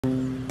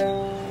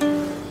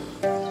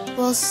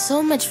Well,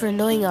 so much for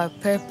knowing our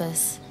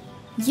purpose.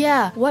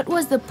 Yeah, what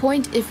was the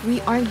point if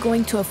we aren't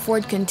going to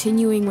afford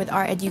continuing with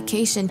our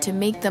education to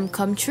make them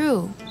come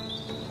true?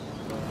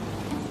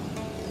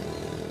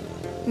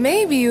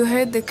 Maybe you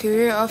heard the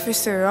career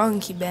officer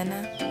wrong,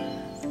 Kibena.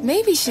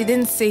 Maybe she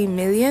didn't say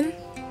million.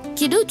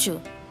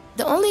 Kiduchu,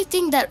 the only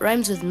thing that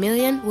rhymes with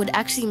million would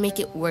actually make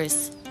it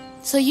worse.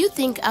 So you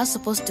think I was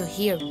supposed to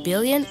hear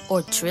billion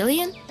or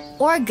trillion?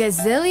 Or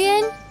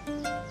gazillion?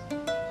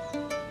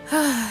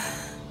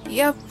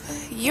 Yup,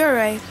 you're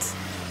right.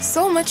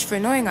 So much for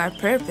knowing our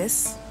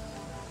purpose.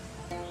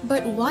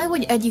 But why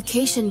would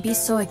education be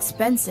so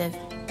expensive?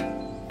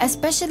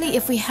 Especially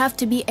if we have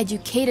to be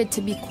educated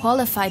to be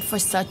qualified for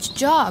such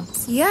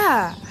jobs.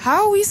 Yeah,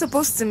 how are we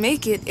supposed to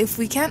make it if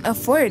we can't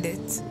afford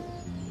it?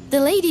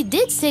 The lady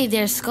did say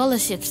there are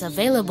scholarships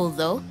available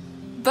though.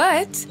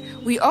 But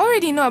we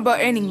already know about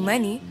earning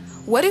money.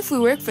 What if we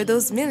work for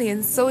those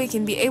millions so we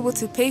can be able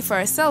to pay for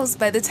ourselves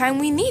by the time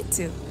we need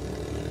to?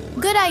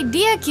 Good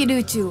idea,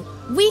 Kiduchu.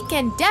 We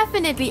can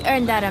definitely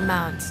earn that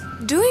amount.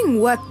 Doing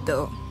what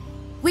though?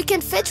 We can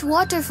fetch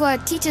water for our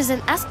teachers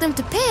and ask them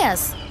to pay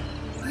us.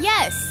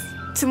 Yes!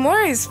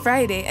 Tomorrow is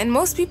Friday and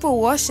most people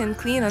wash and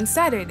clean on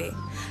Saturday.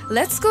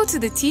 Let's go to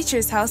the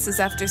teachers' houses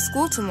after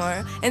school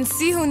tomorrow and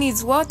see who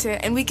needs water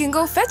and we can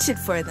go fetch it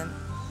for them.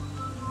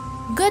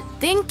 Good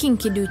thinking,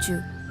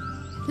 Kiduchu.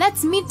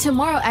 Let's meet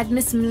tomorrow at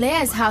Miss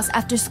Mlea's house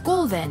after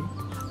school then.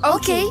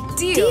 Okay,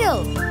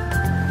 deal.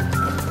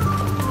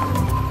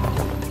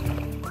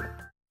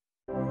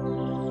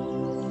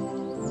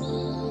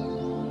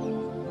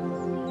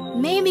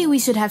 Maybe we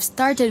should have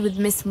started with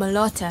Miss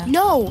Malota.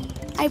 No!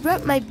 I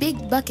brought my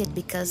big bucket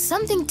because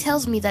something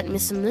tells me that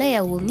Miss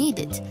Mlea will need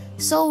it.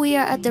 So we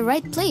are at the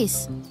right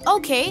place.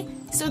 Okay,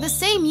 so the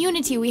same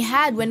unity we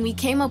had when we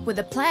came up with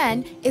a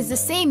plan is the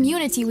same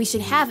unity we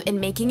should have in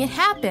making it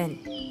happen.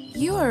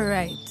 You are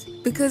right,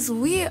 because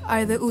we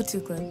are the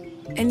Utu Club,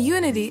 and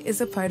unity is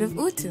a part of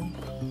Utu.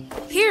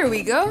 Here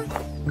we go!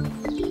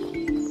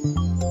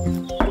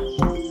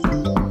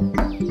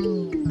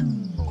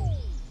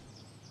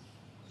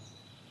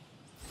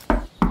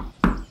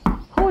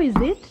 Who is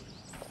it?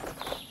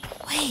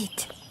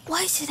 Wait,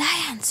 why should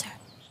I answer?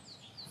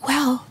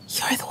 Well,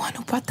 you're the one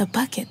who brought the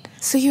bucket,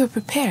 so you're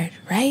prepared,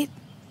 right?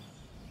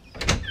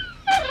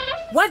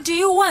 What do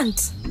you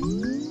want?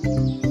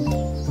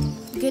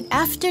 Good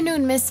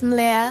afternoon, Miss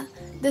Mlea.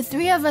 The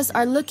three of us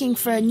are looking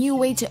for a new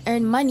way to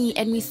earn money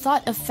and we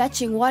thought of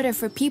fetching water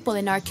for people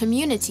in our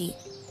community.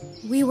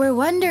 We were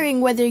wondering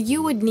whether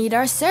you would need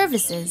our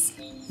services.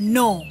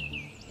 No.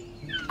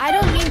 I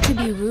don't mean to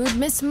be rude,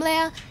 Miss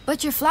Mlea,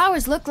 but your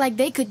flowers look like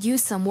they could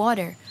use some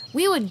water.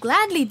 We would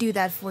gladly do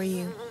that for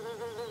you.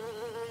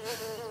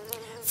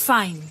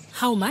 Fine.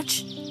 How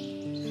much?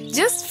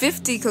 Just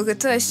 50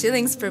 Kokotoa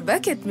shillings per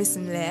bucket, Miss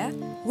Mlea.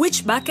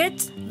 Which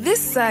bucket?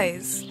 This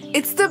size.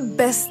 It's the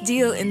best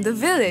deal in the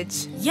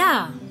village.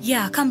 Yeah,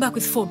 come back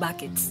with 4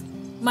 buckets.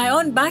 My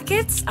own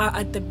buckets are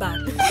at the back.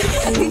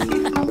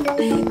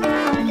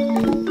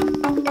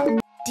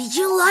 Did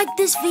you like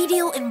this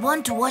video and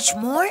want to watch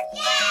more?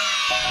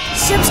 Yeah!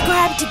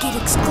 Subscribe to get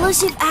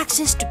exclusive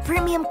access to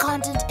premium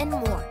content and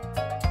more.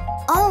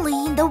 Only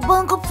in the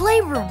Ubongo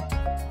Playroom.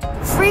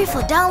 Free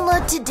for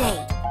download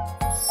today.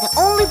 The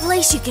only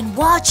place you can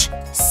watch,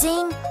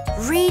 sing,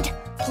 read,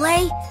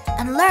 play,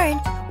 and learn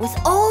with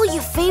all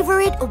your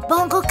favorite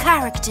Ubongo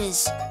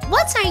characters.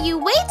 What are you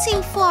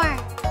waiting for?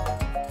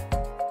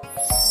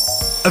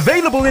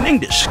 Available in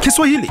English,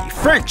 Kiswahili,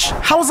 French,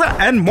 Hausa,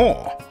 and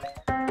more.